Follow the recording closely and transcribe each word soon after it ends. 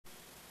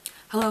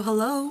Hello,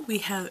 hello! We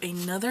have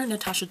another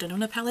Natasha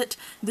Denona palette.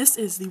 This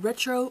is the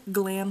Retro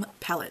Glam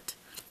palette.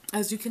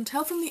 As you can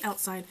tell from the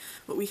outside,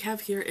 what we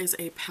have here is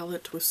a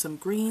palette with some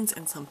greens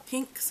and some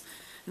pinks.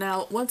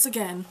 Now, once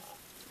again,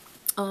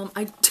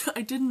 I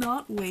did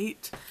not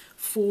wait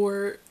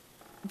for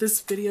this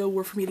video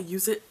or for me to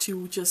use it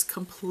to just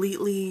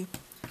completely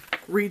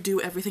redo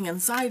everything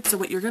inside. So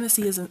what you're going to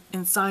see is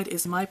inside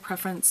is my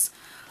preference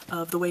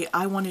of the way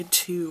I wanted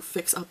to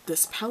fix up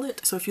this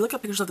palette. So if you look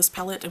at pictures of this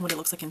palette and what it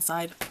looks like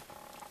inside,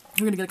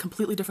 you're going to get a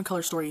completely different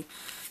color story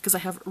because I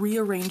have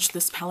rearranged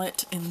this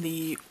palette in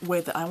the way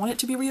that I want it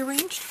to be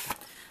rearranged.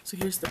 So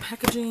here's the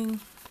packaging.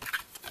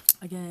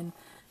 Again,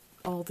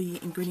 all the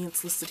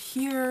ingredients listed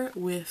here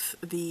with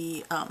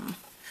the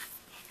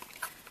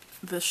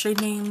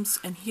shade names,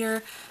 and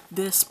here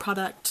this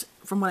product,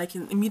 from what I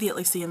can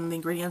immediately see in the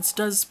ingredients,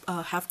 does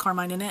have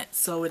carmine in it,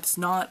 so it's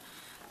not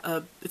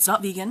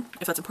vegan.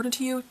 If that's important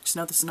to you, just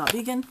know this is not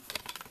vegan.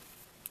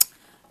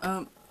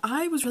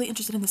 I was really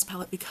interested in this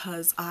palette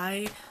because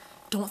I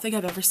don't think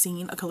I've ever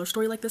seen a color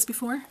story like this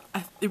before.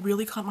 It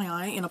really caught my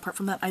eye, and apart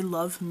from that, I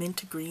love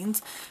mint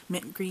greens.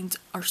 Mint greens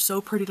are so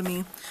pretty to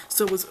me,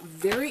 so I was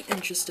very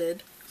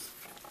interested.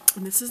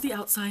 And this is the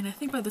outside. I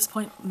think by this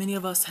point, many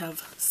of us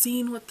have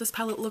seen what this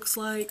palette looks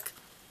like.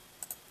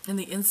 And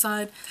the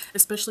inside,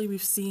 especially,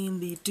 we've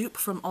seen the dupe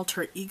from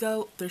Alter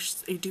Ego.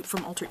 There's a dupe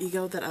from Alter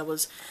Ego that I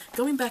was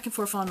going back and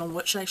forth on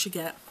what should I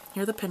get.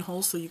 Here are the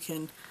pinholes, so you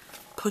can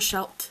push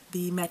out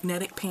the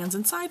magnetic pans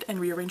inside and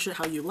rearrange it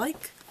how you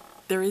like.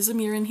 There is a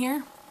mirror in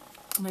here,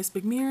 a nice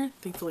big mirror.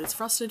 Thankfully it's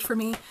frosted for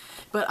me.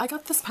 But I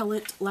got this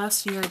palette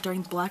last year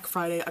during Black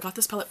Friday. I got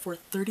this palette for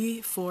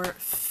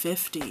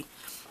 $34.50.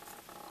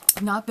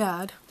 Not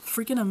bad.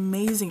 Freaking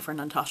amazing for a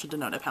Natasha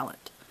Denona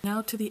palette.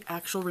 Now to the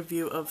actual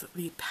review of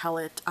the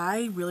palette.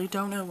 I really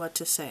don't know what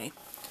to say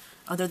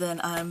other than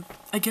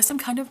I guess I'm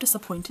kind of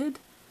disappointed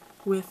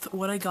with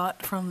what I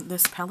got from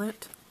this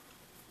palette.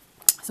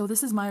 So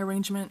this is my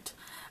arrangement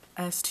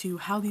as to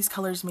how these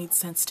colors made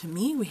sense to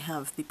me. We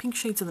have the pink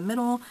shades in the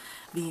middle,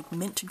 the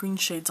mint green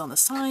shades on the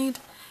side,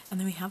 and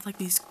then we have like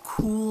these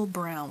cool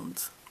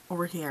browns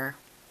over here.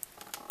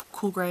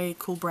 Cool gray,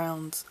 cool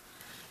browns.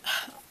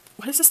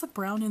 Why does this look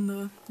brown in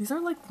the... These are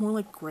like more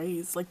like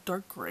grays, like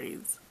dark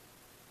grays.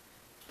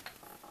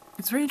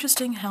 It's very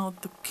interesting how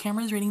the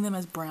camera is reading them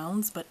as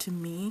browns, but to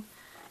me,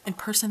 in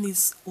person,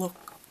 these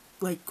look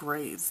like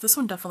grays. This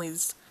one definitely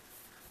is...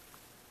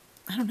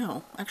 I don't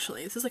know,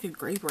 actually. This is like a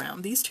gray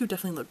brown. These two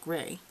definitely look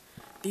gray.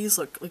 These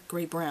look like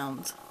gray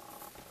browns.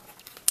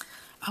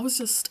 I was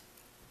just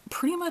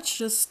pretty much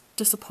just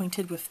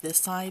disappointed with this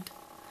side.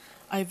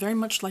 I very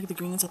much like the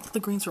greens. I thought the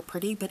greens were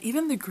pretty, but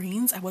even the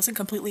greens I wasn't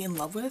completely in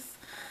love with.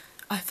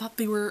 I thought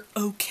they were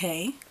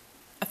okay.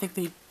 I think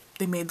they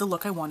made the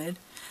look I wanted,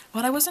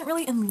 but I wasn't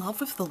really in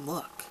love with the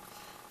look.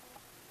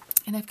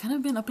 And I've kind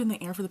of been up in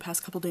the air for the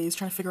past couple days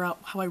trying to figure out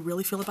how I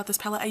really feel about this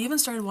palette. I even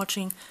started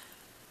watching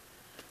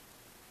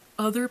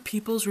other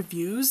people's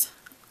reviews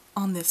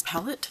on this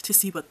palette to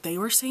see what they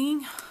were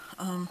saying,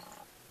 and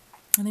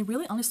they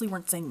really honestly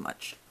weren't saying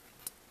much.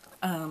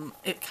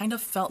 It kind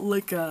of felt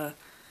like a,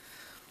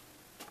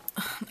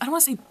 I don't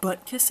want to say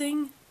butt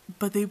kissing,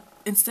 but they,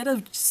 instead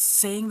of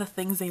saying the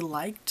things they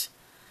liked,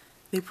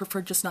 they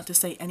preferred just not to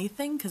say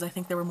anything, because I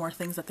think there were more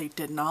things that they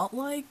did not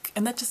like,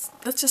 and that's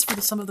just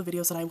for some of the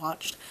videos that I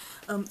watched.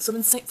 Some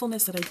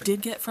insightfulness that I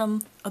did get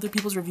from other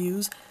people's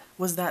reviews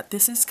was that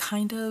this is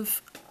kind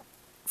of,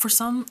 for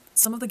some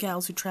of the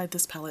gals who tried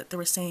this palette, they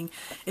were saying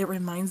it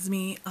reminds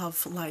me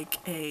of like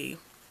a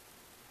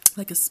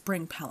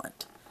spring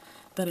palette.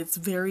 That it's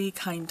very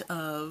kind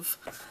of,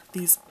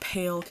 these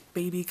pale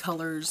baby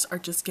colors are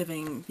just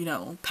giving, you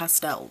know,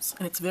 pastels.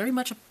 And it's very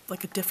much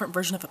like a different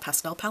version of a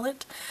pastel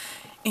palette.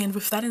 And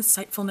with that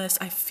insightfulness,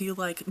 I feel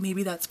like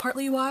maybe that's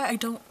partly why I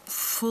don't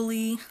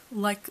fully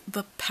like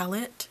the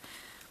palette.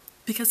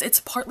 Because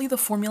it's partly the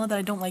formula that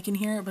I don't like in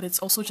here, but it's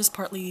also just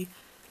partly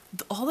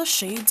all the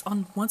shades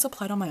on once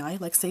applied on my eye,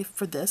 like say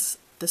for this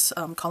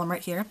column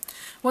right here,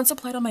 once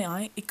applied on my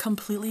eye, it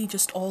completely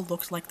just all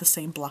looked like the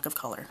same block of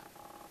color.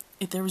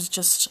 There was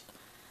just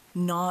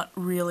not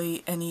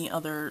really any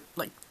other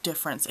like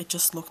difference. It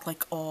just looked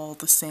like all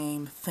the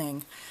same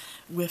thing.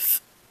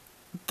 With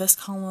this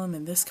column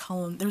and this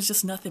column, there was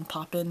just nothing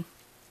popping.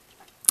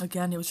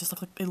 Again, it was just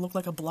it looked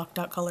like a blocked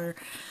out color.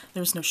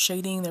 There was no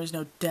shading, there was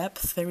no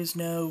depth, there was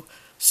no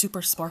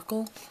super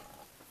sparkle.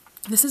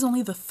 This is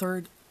only the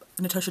third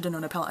Natasha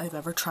Denona palette I've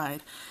ever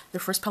tried. The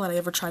first palette I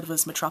ever tried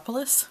was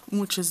Metropolis,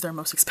 which is their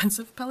most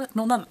expensive palette.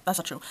 No, that's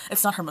not true.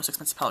 It's not her most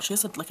expensive palette. She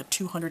has like a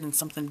 $200 and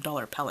something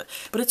palette,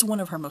 but it's one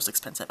of her most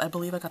expensive. I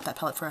believe I got that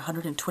palette for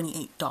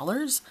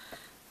 $128.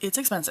 It's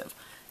expensive.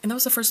 And that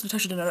was the first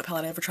Natasha Denona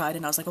palette I ever tried,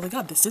 and I was like, oh my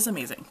god, this is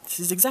amazing. This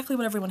is exactly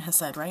what everyone has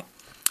said, right?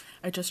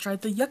 I just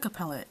tried the Yucca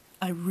palette.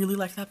 I really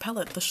like that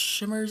palette. The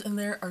shimmers in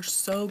there are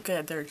so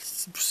good. They're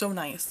so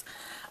nice.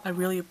 I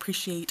really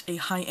appreciate a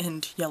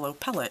high-end yellow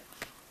palette.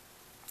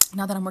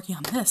 Now that I'm working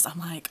on this, I'm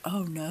like,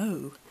 oh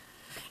no.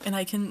 And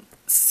I can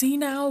see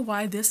now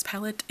why this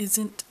palette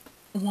isn't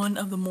one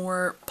of the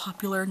more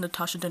popular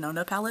Natasha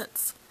Denona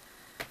palettes.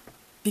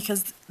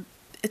 because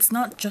it's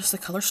not just the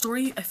color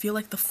story. I feel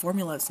like the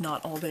formula is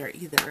not all there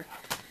either.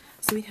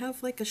 So we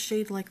have like a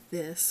shade like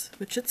this,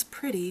 which it's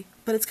pretty,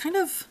 but it's kind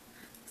of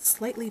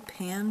slightly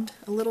panned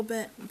a little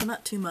bit, but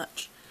not too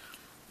much.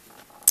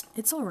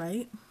 It's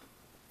alright.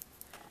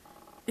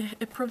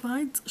 It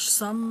provides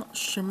some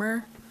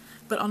shimmer,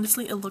 but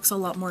honestly it looks a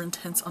lot more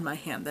intense on my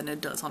hand than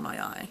it does on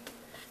my eye.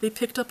 They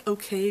picked up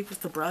okay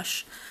with the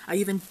brush. I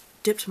even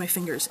dipped my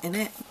fingers in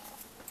it,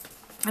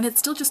 and it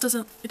still just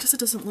doesn't, it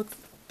doesn't look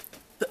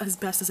as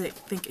best as I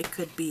think it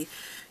could be.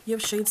 You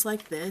have shades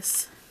like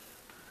this,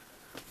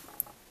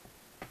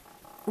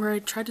 where I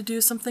tried to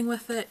do something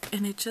with it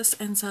and it just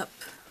ends up,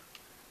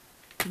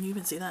 can you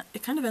even see that?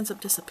 It kind of ends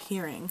up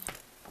disappearing.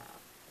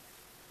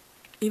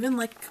 Even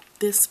like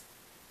this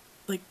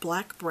like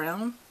black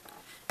brown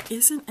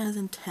isn't as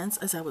intense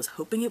as I was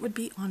hoping it would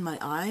be on my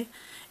eye,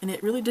 and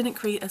it really didn't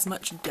create as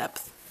much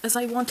depth as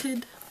I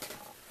wanted.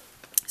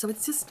 So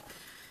it's just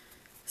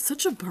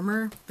such a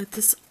bummer that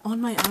this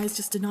on my eyes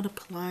just did not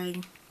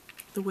apply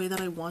the way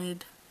that I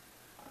wanted.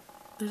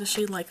 There's a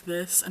shade like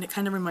this, and it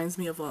kind of reminds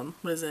me of what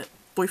is it?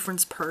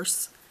 Boyfriend's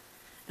Purse,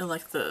 and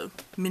like the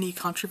mini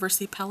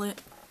controversy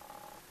palette.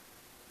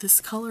 This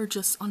color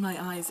just on my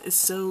eyes is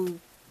so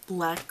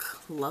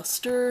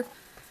lackluster.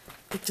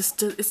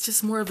 It's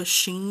just more of a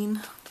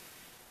sheen.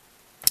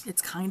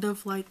 It's kind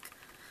of like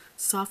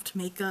soft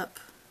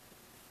makeup.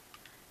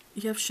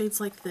 You have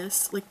shades like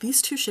this, like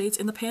these two shades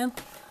in the pan.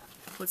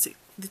 Let's see,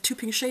 the two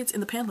pink shades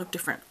in the pan look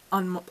different.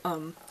 On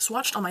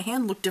swatched on my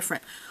hand look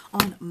different.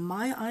 On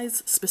my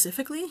eyes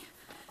specifically,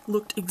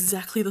 looked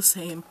exactly the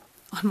same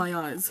on my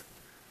eyes.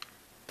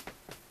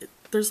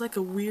 There's like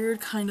a weird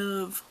kind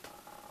of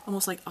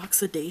almost like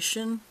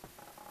oxidation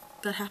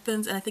that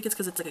happens, and I think it's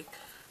because it's like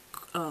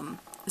a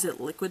is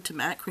it liquid to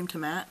matte, cream to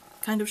matte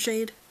kind of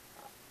shade.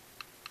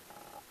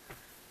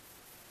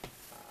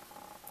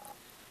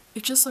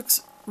 It just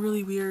looks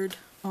really weird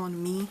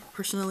on me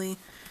personally,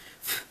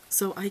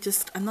 so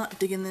I'm not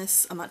digging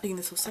this. I'm not digging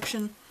this whole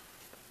section.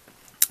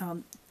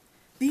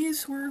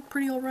 These were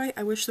pretty alright.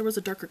 I wish there was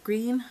a darker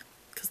green,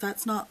 because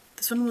that's not,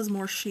 this one was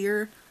more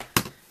sheer.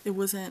 It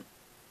wasn't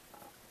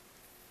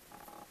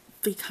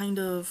the kind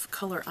of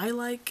color I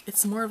like.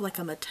 It's more of like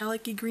a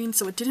metallic-y green,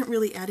 so it didn't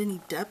really add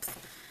any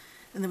depth.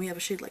 And then we have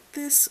a shade like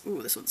this.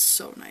 Ooh, this one's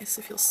so nice.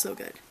 It feels so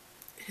good.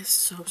 It is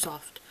so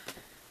soft.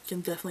 You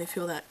can definitely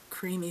feel that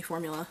creamy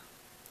formula.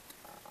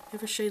 We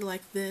have a shade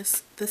like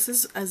this. This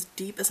is as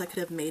deep as I could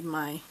have made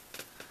my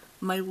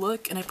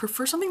look, and I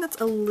prefer something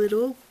that's a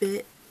little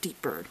bit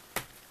deeper.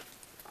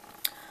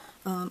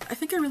 I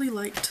think I really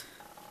liked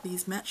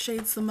these matte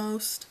shades the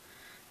most.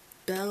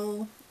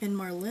 Belle and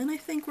Marlin, I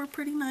think, were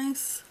pretty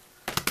nice.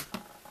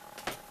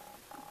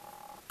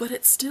 But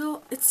it's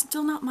still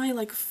not my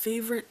like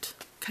favorite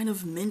kind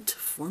of mint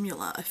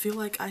formula. I feel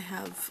like I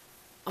have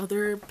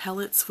other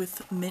palettes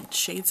with mint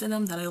shades in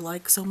them that I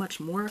like so much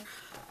more.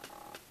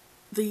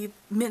 The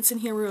mints in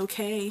here were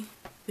okay.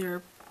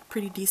 They're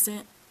pretty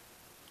decent.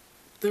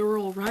 They were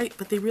alright,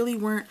 but they really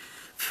weren't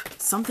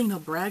something to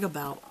brag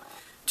about,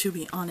 to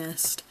be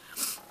honest.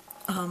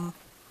 I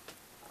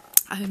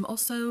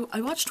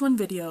watched one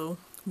video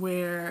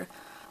where,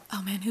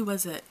 oh man, who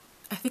was it?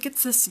 I think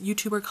it's this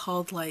YouTuber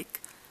called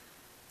like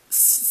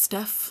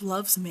Steph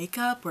Loves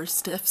Makeup or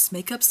Steph's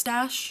Makeup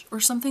Stash or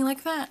something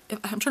like that.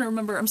 I'm trying to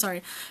remember, I'm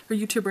sorry, her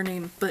YouTuber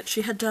name, but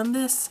she had done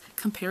this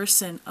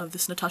comparison of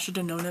this Natasha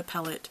Denona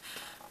palette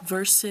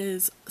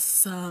versus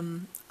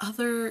some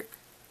other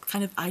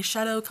kind of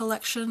eyeshadow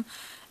collection.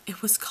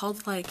 It was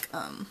called like,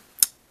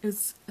 it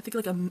was, I think,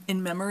 like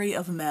In Memory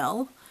of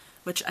Mel,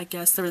 which I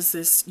guess there was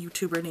this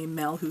YouTuber named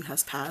Mel who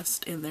has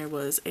passed, and there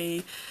was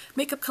a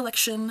makeup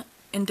collection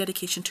in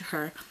dedication to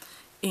her.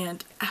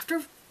 And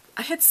after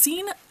I had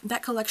seen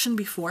that collection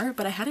before,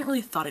 but I hadn't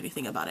really thought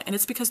anything about it. And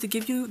it's because they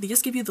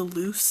just give you the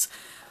loose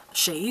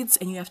shades,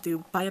 and you have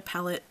to buy a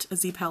palette, a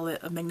Z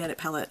palette, a magnetic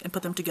palette, and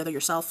put them together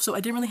yourself. So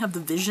I didn't really have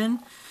the vision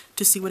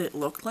to see what it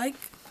looked like.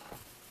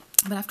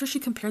 But after she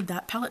compared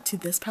that palette to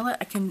this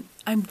palette,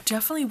 I'm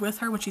definitely with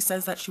her when she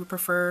says that she would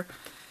prefer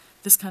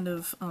this kind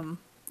of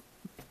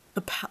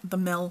the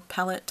Mel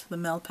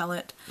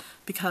palette,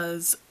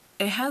 because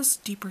it has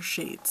deeper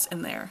shades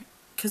in there.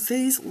 Because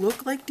these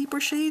look like deeper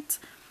shades,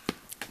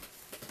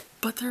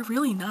 but they're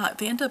really not.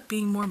 They end up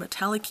being more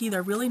metallic-y.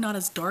 They're really not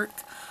as dark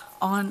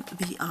on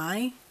the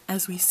eye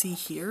as we see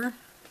here,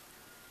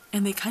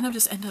 and they kind of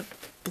just end up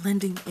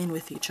blending in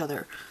with each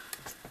other.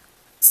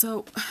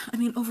 So, I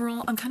mean,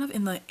 overall, I'm kind of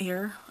in the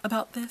air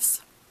about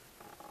this.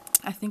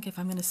 I think if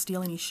I'm going to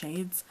steal any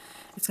shades,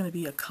 it's going to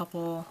be a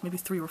couple, maybe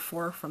 3 or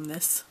 4 from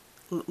this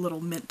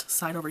little mint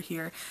side over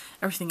here.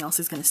 Everything else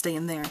is going to stay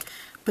in there.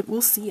 But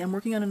we'll see. I'm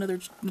working on another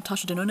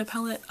Natasha Denona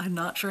palette. I'm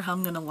not sure how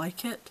I'm going to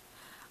like it.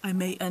 I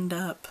may end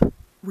up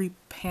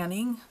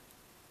repanning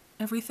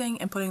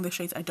everything and putting the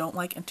shades I don't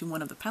like into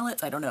one of the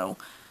palettes. I don't know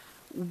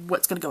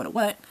what's going to go into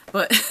what,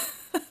 but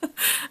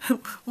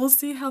we'll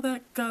see how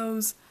that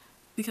goes,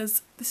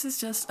 because this is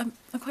just, I'm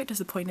quite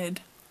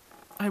disappointed.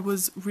 I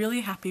was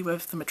really happy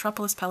with the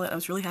Metropolis palette. I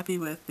was really happy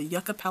with the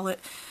Yucca palette.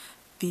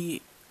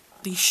 The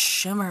these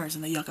shimmers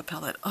in the Yucca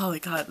palette. Oh my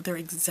god, they're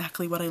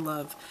exactly what I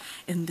love.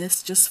 And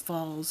this just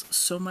falls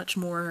so much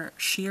more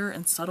sheer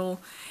and subtle.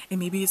 And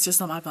maybe it's just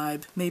not my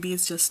vibe. Maybe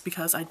it's just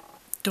because I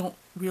don't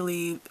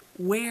really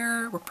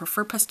wear or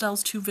prefer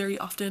pastels too very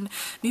often.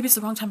 Maybe it's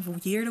the wrong time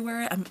of year to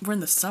wear it. We're in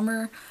the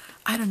summer.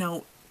 I don't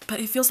know. But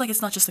it feels like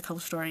it's not just the color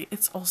story.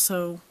 It's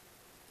also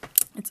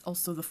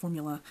the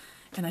formula.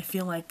 And I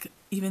feel like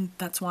even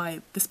that's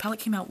why this palette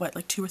came out, what,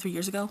 like 2 or 3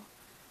 years ago?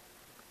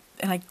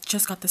 And I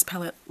just got this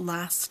palette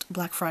last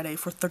Black Friday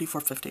for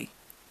 $34.50.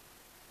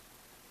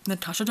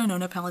 Natasha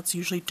Denona palettes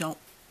usually don't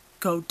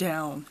go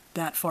down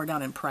that far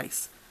down in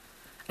price.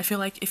 I feel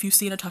like if you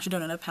see a Natasha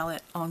Denona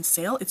palette on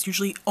sale, it's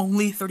usually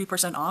only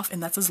 30% off,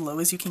 and that's as low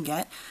as you can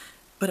get.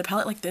 But a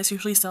palette like this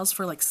usually sells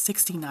for like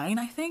 $69,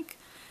 I think,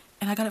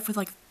 and I got it for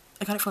like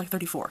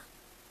 $34.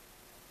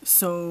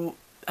 So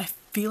I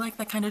feel like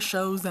that kind of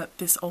shows that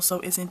this also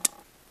isn't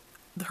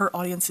her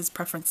audience's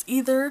preference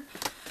either.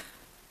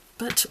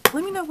 But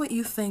let me know what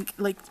you think.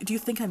 Like, do you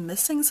think I'm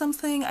missing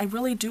something? I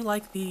really do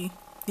like the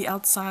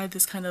outside,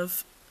 this kind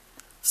of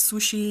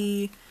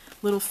swooshy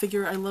little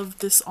figure. I love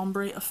this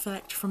ombre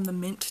effect from the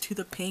mint to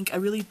the pink. I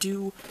really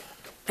do.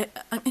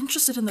 I'm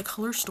interested in the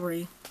color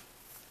story.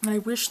 And I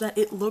wish that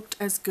it looked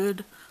as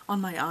good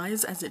on my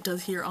eyes as it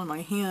does here on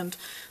my hand.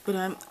 But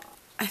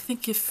I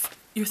think if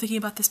you're thinking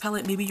about this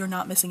palette, maybe you're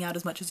not missing out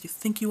as much as you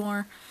think you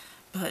are.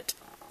 But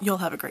you'll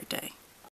have a great day.